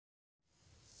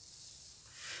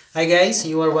Hi guys,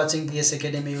 you are watching PS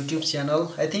Academy YouTube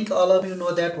channel. I think all of you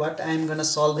know that what I am gonna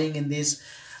solving in this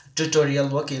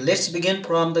tutorial. Okay, let's begin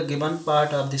from the given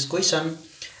part of this question.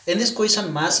 In this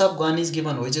question, mass of gun is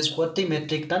given, which is 40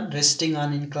 metric ton, resting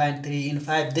on incline 3 in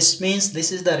 5. This means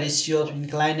this is the ratio of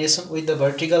inclination with the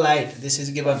vertical height. This is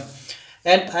given.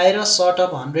 And fire a shot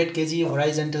of 100 kg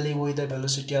horizontally with a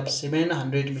velocity of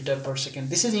 700 meter per second.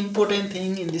 This is important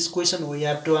thing in this question. We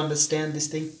have to understand this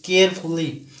thing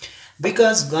carefully,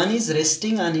 because gun is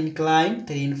resting on incline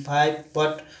 3 in 5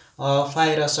 but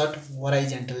fire a shot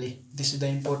horizontally. This is the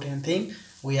important thing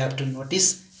we have to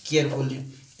notice carefully.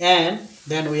 And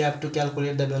then we have to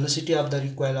calculate the velocity of the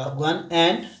recoil of gun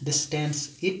and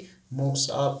distance it moves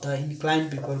up the incline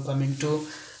before coming to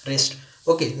rest.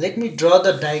 Okay, let me draw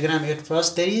the diagram at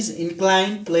first. There is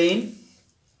inclined plane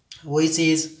which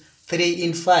is 3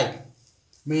 in 5,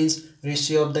 means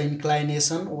ratio of the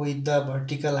inclination with the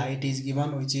vertical height is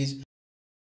given, which is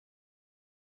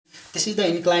this is the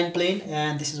inclined plane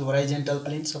and this is horizontal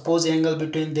plane. Suppose angle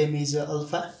between them is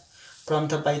alpha from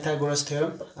the Pythagoras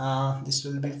theorem. This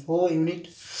will be 4 unit.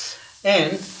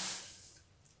 And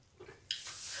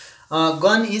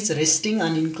gun is resting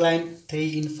on incline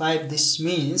 3 in 5. This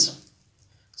means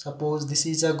suppose this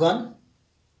is a gun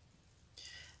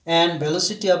and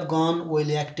velocity of gun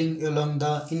while acting along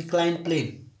the inclined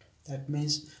plane. That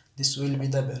means this will be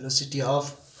the velocity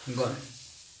of gun.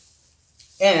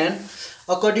 And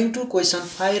according to question,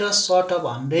 fire a shot of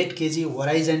 100 kg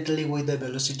horizontally with the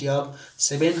velocity of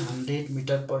 700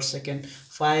 meter per second.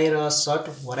 Fire a shot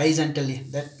horizontally.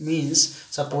 That means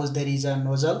suppose there is a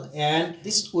nozzle and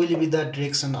this will be the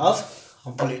direction of a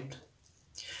bullet.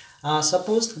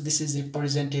 Suppose this is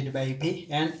represented by V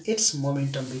and its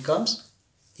momentum becomes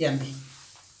mv.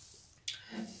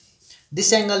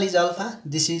 This angle is alpha.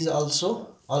 This is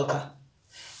also alpha.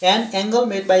 And angle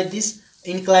made by this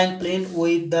inclined plane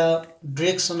with the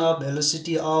direction of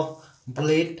velocity of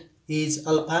bullet is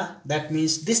alpha. That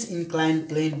means this inclined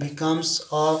plane becomes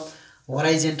a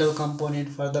horizontal component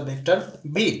for the vector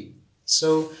b.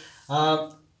 So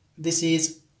this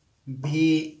is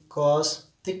b cos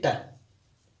theta,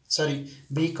 sorry,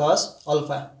 b cos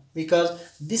alpha,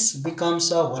 because this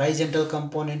becomes a horizontal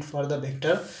component for the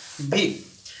vector b.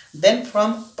 Then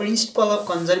from principle of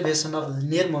conservation of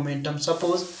linear momentum,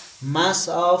 suppose mass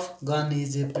of gun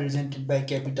is represented by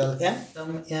capital M.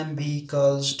 Mv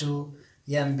equals to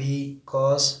mv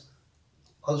cos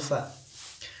alpha.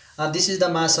 This is the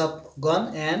mass of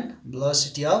gun and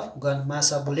velocity of gun,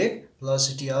 mass of bullet,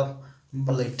 velocity of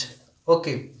bullet.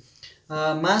 Okay,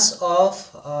 mass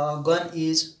of gun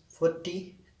is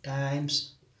 40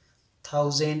 times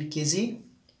 1000 kg.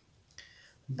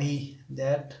 B,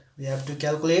 that we have to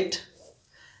calculate.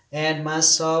 And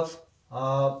mass of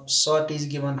shot is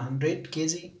given 100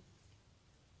 kg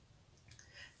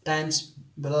times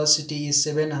velocity is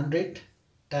 700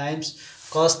 times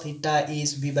cos theta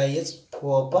is b by h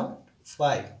 4 upon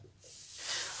 5.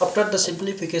 After the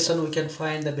simplification, we can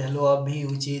find the value of b,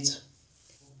 which is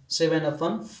 7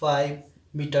 upon 5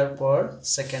 meter per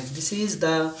second. This is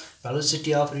the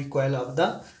velocity of recoil of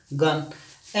the gun.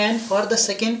 And for the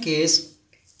second case,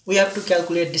 we have to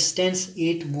calculate distance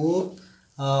it moved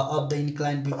of the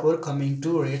incline before coming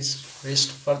to rest.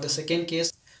 For the second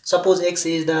case, suppose x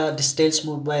is the distance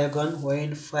moved by a gun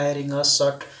when firing a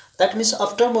shot. That means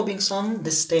after moving some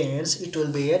distance, it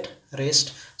will be at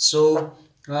rest. So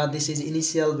this is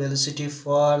initial velocity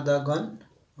for the gun,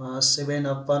 7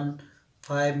 upon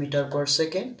 5 meter per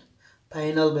second.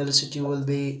 Final velocity will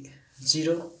be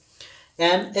 0.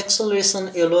 And acceleration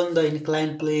along the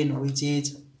inclined plane, which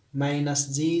is minus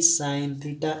g sine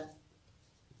theta.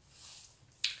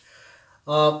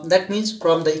 That means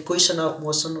from the equation of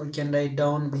motion, we can write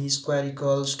down v square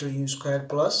equals to u square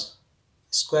plus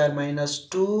square minus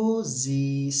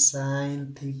 2g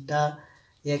sine theta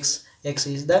x. X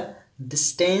is the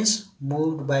distance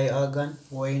moved by a gun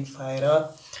when fire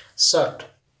a shot.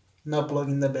 Now plug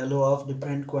in the value of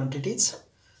different quantities,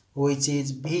 which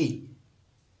is v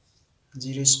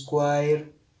 0 square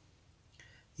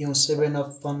u 7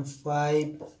 upon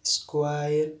 5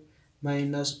 square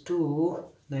minus 2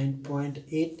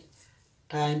 9.8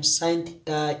 times sine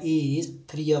theta is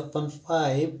 3 upon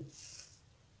 5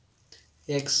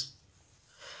 x.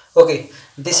 Okay,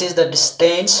 this is the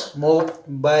distance moved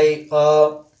by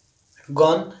a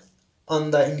gun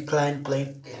on the inclined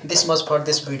plane. This much for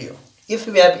this video. If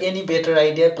you have any better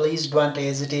idea, please don't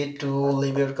hesitate to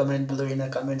leave your comment below in the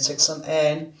comment section.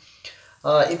 And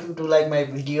if you do like my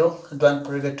video, don't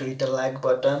forget to hit the like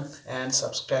button and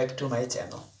subscribe to my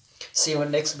channel. See you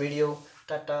in next video.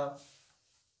 Tata.